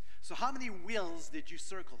 So how many wills did you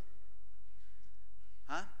circle?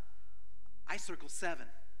 Huh? I circled 7.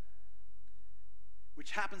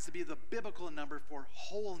 Which happens to be the biblical number for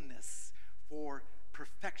wholeness, for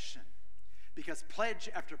perfection. Because pledge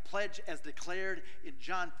after pledge, as declared in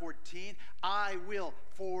John 14, I will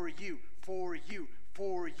for you, for you,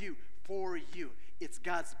 for you, for you. It's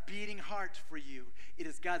God's beating heart for you. It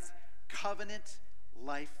is God's covenant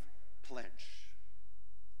life pledge.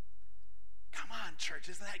 Come on, church,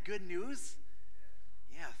 isn't that good news?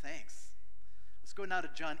 Yeah, thanks. Let's go now to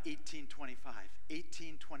John 18:25.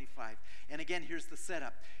 18:25. And again, here's the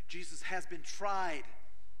setup. Jesus has been tried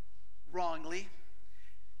wrongly,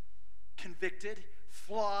 convicted,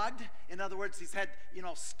 flogged. In other words, he's had,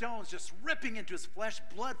 stones just ripping into his flesh,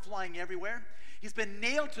 blood flying everywhere. He's been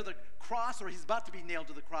nailed to the cross, or he's about to be nailed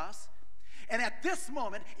to the cross. And at this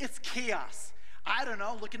moment, it's chaos. I don't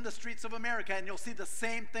know, look in the streets of America and you'll see the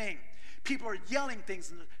same thing. People are yelling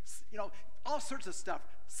things, and, all sorts of stuff.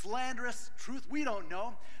 Slanderous, truth, we don't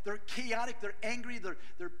know. They're chaotic, they're angry,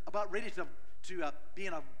 they're about ready to be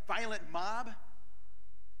in a violent mob.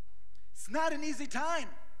 It's not an easy time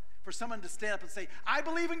for someone to stand up and say, I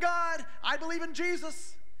believe in God, I believe in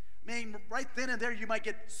Jesus. I mean, right then and there, you might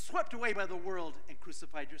get swept away by the world and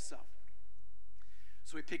crucified yourself.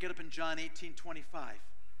 So we pick it up in John 18:25. It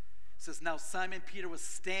says, now Simon Peter was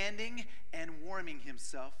standing and warming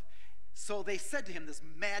himself. So they said to him, this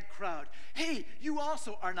mad crowd, hey, you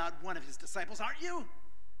also are not one of his disciples, aren't you?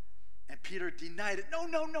 And Peter denied it.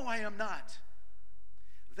 No, I am not.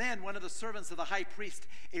 Then one of the servants of the high priest,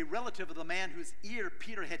 a relative of the man whose ear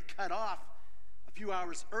Peter had cut off a few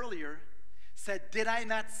hours earlier, said, did I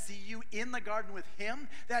not see you in the garden with him,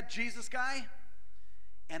 that Jesus guy?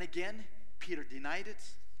 And again, Peter denied it,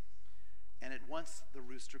 and at once the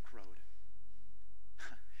rooster crowed.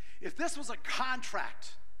 If this was a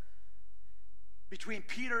contract between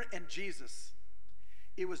Peter and Jesus,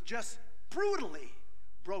 it was just brutally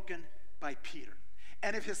broken by Peter.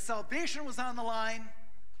 And if his salvation was on the line,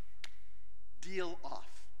 deal off.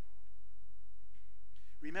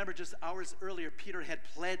 Remember, just hours earlier, Peter had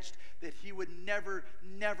pledged that he would never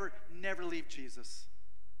leave Jesus.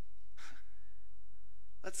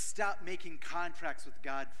 Let's stop making contracts with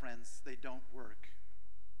God, friends. They don't work.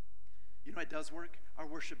 You know what does work? Our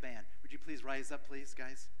worship band. Would you please rise up, please,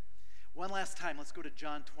 guys? One last time, let's go to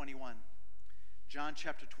John 21. John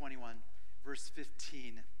chapter 21, verse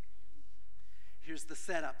 15. Here's the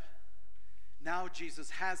setup. Now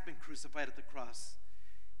Jesus has been crucified at the cross.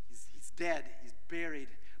 He's dead. He's buried.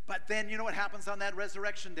 But then you know what happens on that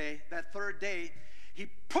resurrection day, that third day? He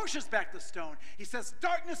pushes back the stone. He says,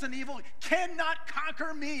 darkness and evil cannot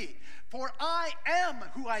conquer me, for I am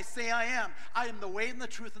who I say I am. I am the way and the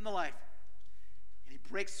truth and the life. And he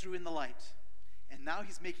breaks through in the light. And now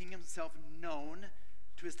he's making himself known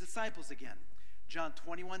to his disciples again. John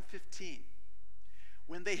 21:15.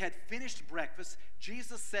 When they had finished breakfast,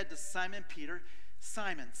 Jesus said to Simon Peter,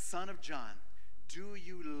 Simon, son of John, do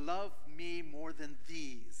you love me more than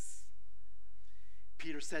these?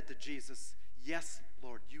 Peter said to Jesus, yes,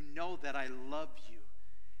 Lord, you know that I love you.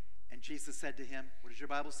 And Jesus said to him, what does your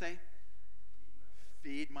Bible say?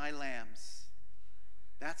 Feed my lambs.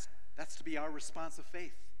 That's to be our response of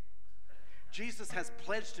faith. Jesus has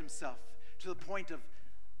pledged himself to the point of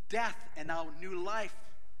death and now new life.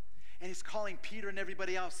 And he's calling Peter and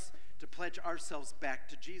everybody else to pledge ourselves back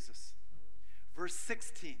to Jesus. Verse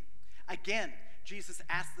 16. Again, Jesus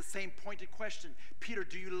asked the same pointed question. Peter,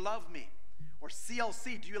 do you love me? Or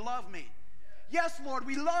CLC, do you love me? Yes, Lord,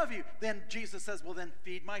 we love you. Then Jesus says, well, then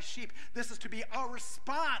feed my sheep. This is to be our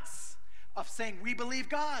response of saying we believe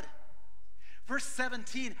God. Verse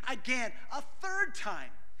 17, again, a third time.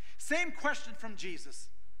 Same question from Jesus.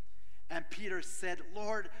 And Peter said,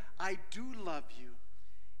 Lord, I do love you.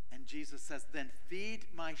 And Jesus says, then feed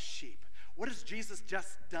my sheep. What has Jesus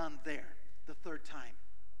just done there the third time?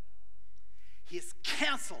 He has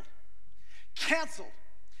canceled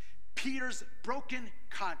Peter's broken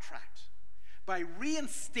contract by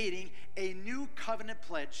reinstating a new covenant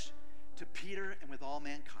pledge to Peter and with all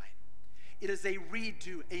mankind. It is a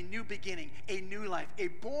redo, a new beginning, a new life, a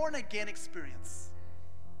born-again experience.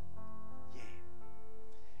 Yay.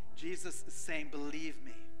 Jesus is saying, believe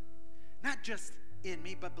me. Not just in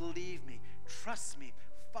me, but believe me, trust me,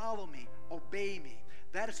 follow me, obey me.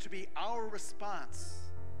 That is to be our response,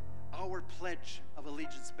 our pledge of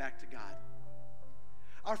allegiance back to God.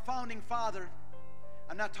 Our founding father,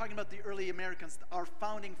 I'm not talking about the early Americans, our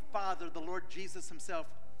founding father, the Lord Jesus himself,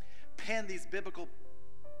 penned these biblical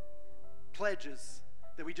pledges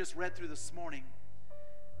that we just read through this morning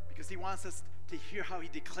because he wants us to hear how he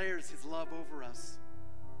declares his love over us,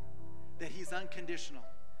 that he's unconditional,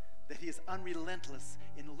 that he is unrelentless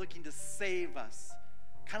in looking to save us.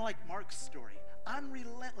 Kind of like Mark's story,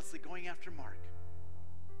 unrelentlessly going after Mark.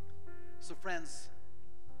 So friends,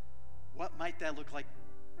 what might that look like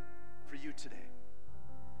for you today?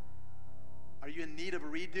 Are you in need of a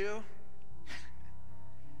redo?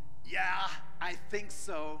 Yeah, I think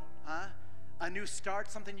so. Huh? A new start,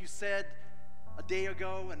 something you said a day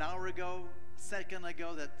ago, an hour ago, a second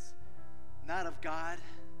ago that's not of God,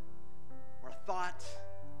 or a thought.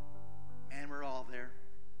 Man, we're all there.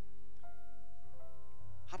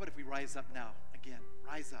 How about if we rise up now? Again,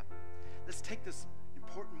 rise up. Let's take this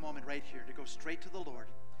important moment right here to go straight to the Lord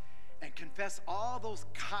and confess all those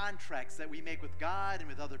contracts that we make with God and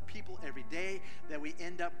with other people every day that we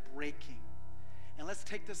end up breaking. And let's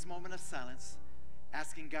take this moment of silence,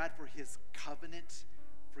 asking God for his covenant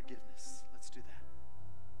forgiveness. Let's do that.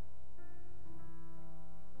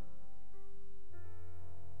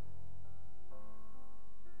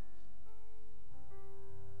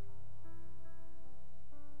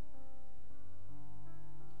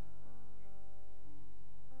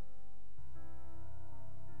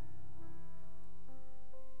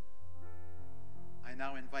 I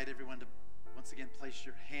now invite everyone to once again place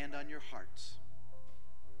your hand on your heart.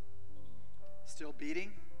 Still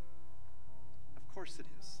beating? Of course it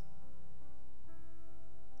is.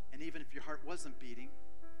 And even if your heart wasn't beating,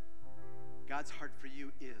 God's heart for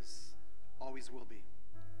you is, always will be.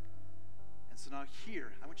 And so now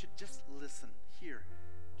here, I want you to just listen. Here,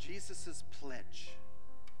 Jesus' pledge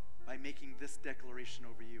by making this declaration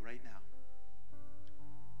over you right now.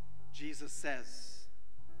 Jesus says,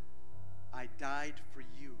 I died for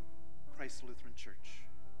you, Christ Lutheran Church.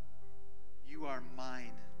 You are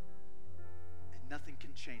mine, and nothing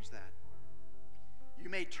can change that. You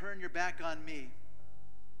may turn your back on me,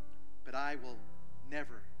 but I will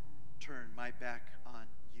never turn my back on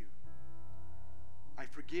you. I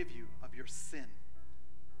forgive you of your sin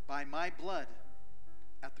by my blood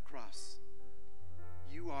at the cross.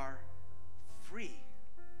 You are free.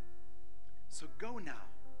 So go now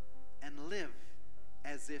and live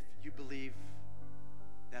as if you believe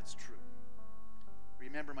that's true.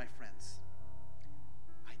 Remember, my friends,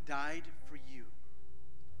 I died for you.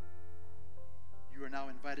 You are now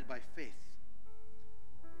invited by faith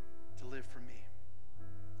to live for me.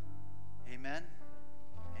 Amen?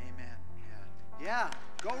 Amen. Yeah.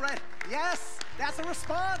 Go right. Yes, that's a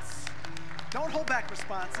response. Don't hold back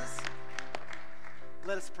responses.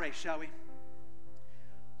 Let us pray, shall we?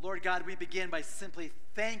 Lord God, we begin by simply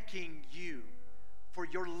thanking you for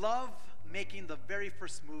your love making the very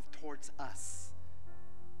first move towards us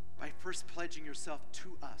by first pledging yourself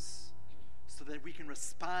to us so that we can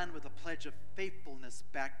respond with a pledge of faithfulness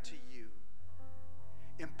back to you.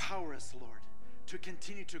 Empower us, Lord, to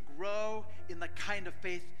continue to grow in the kind of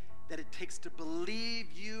faith that it takes to believe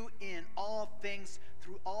you in all things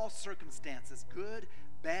through all circumstances, good,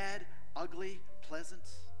 bad, ugly, pleasant.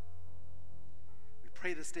 We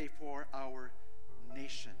pray this day for our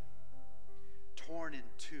nation, torn in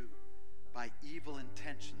two by evil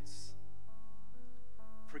intentions.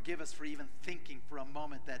 Forgive us for even thinking for a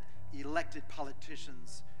moment that elected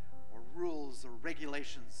politicians or rules or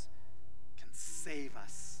regulations can save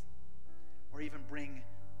us or even bring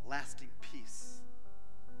lasting peace.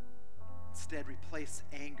 Instead, replace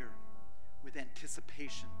anger with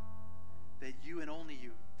anticipation that you and only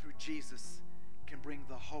you, through Jesus, can bring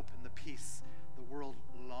the hope and the peace the world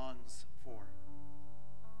longs for.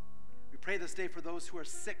 We pray this day for those who are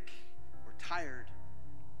sick or tired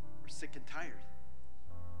or sick and tired.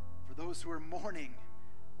 For those who are mourning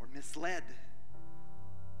or misled,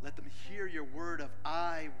 let them hear your word of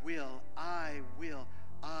I will, I will,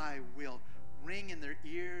 I will ring in their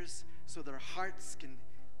ears so their hearts can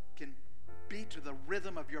beat to the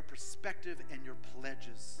rhythm of your perspective and your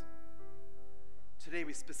pledges. Today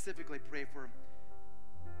we specifically pray for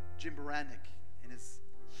Jim Baranek and his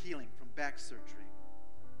healing from back surgery,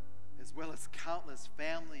 as well as countless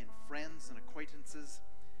family and friends and acquaintances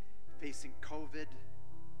facing COVID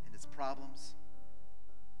and its problems.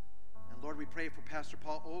 And Lord, we pray for Pastor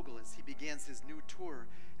Paul Ogle as he begins his new tour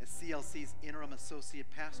as CLC's interim associate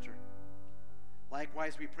pastor.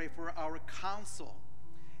 Likewise, we pray for our council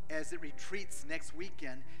as it retreats next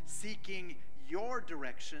weekend, seeking your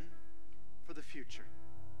direction for the future.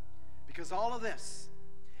 Because all of this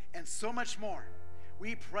and so much more,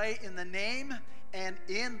 we pray in the name and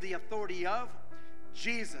in the authority of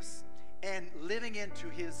Jesus, and living into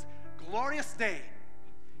his glorious day.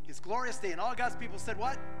 His glorious day. And all God's people said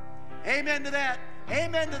what? Amen to that.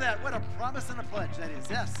 Amen to that. What a promise and a pledge that is.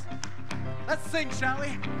 Yes. Let's sing, shall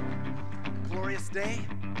we? Glorious day.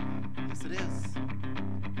 Yes, it is.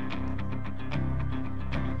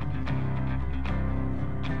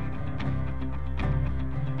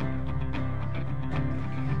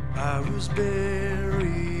 I was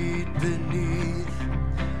buried beneath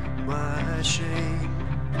my shame.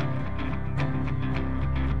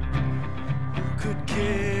 Who could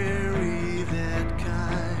carry that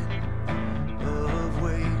kind of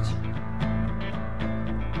weight?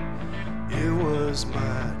 It was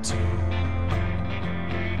my tomb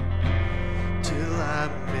till I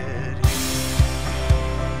met him.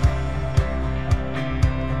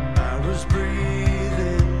 I was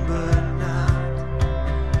breathing but not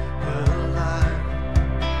alive.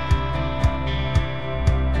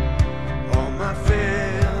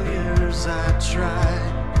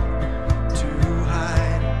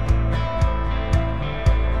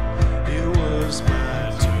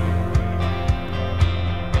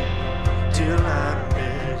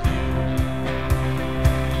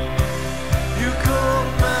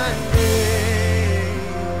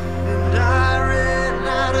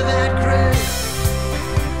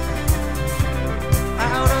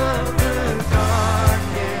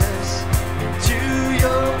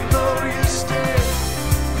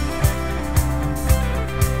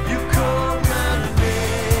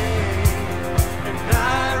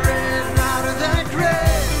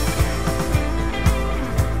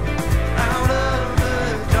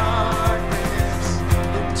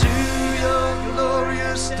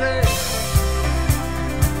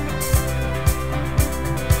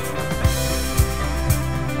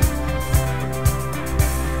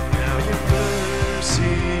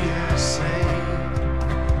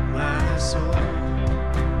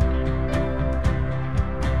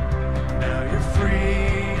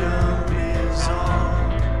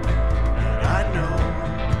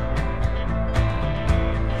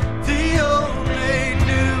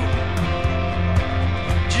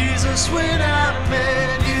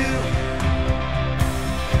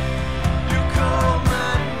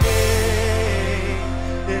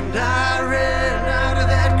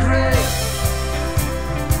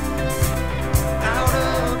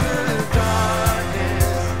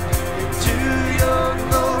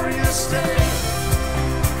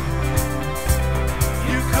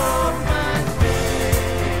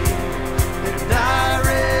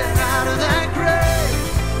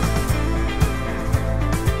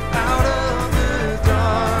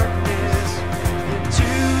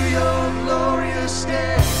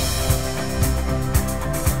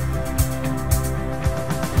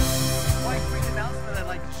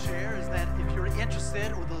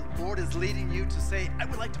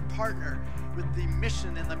 with the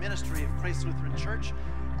mission and the ministry of Christ Lutheran Church.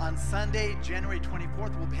 On Sunday, January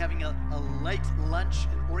 24th, we'll be having a light lunch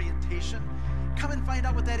and orientation. Come and find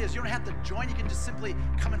out what that is. You don't have to join. You can just simply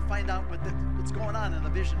come and find out what's going on in the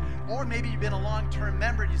vision. Or maybe you've been a long-term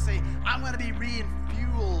member and you say, I want to be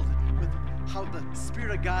re-fueled with how the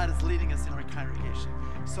Spirit of God is leading us in our congregation.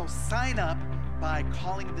 So sign up by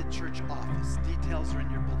calling the church office. Details are in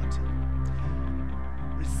your bulletin.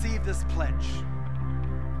 Receive this pledge.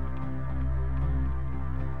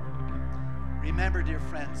 Remember, dear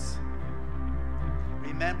friends,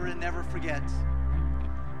 remember and never forget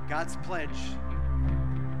God's pledge.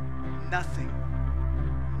 Nothing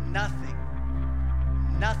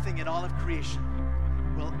in all of creation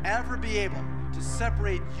will ever be able to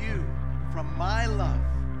separate you from my love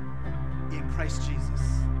in Christ Jesus.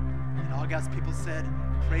 And all God's people said,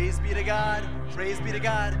 praise be to God, praise be to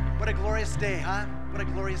God. What a glorious day, huh? What a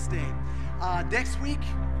glorious day. Next week,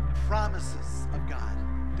 promises of God.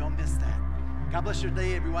 Don't miss that. God bless your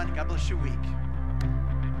day, everyone. God bless your week.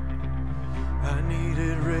 I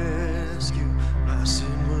needed rescue, my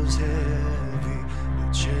sin was heavy, the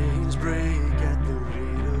chains break at the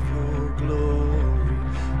weight of your glory.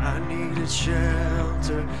 I needed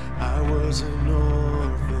shelter, I was an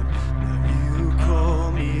orphan, now you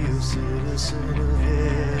call me a citizen of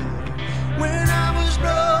heaven. When I was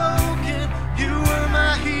broken, you were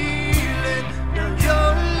my healing, now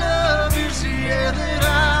your love is the air that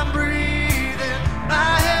I'm breathing.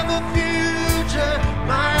 I have a future,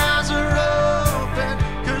 my eyes are open,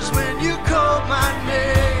 'cause when you called my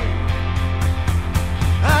name,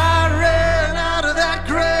 I ran out of that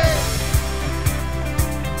grave,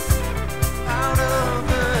 out of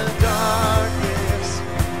the darkness,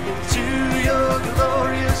 into your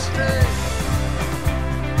glorious day.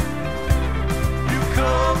 You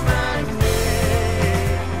called my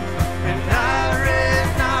name, and I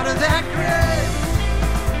ran out of that grave,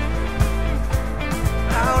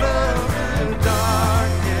 out of the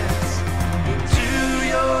darkness, into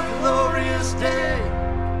your glorious day.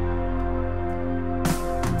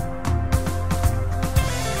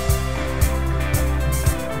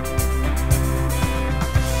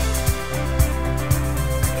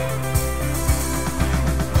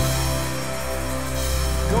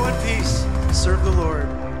 Go in peace, serve the Lord.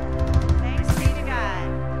 Thanks be to God.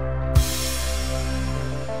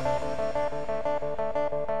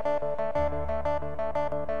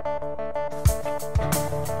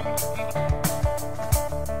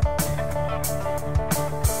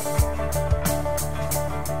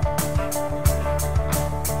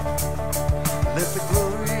 Let the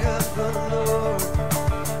glory of the Lord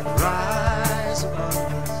rise among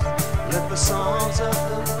us. Let the songs of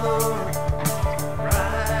the Lord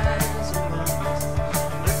rise among us.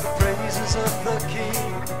 Let the praises of the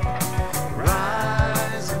King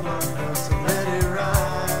rise among us. And let it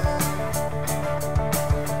rise.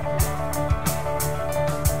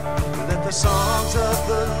 Let the songs of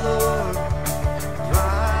the Lord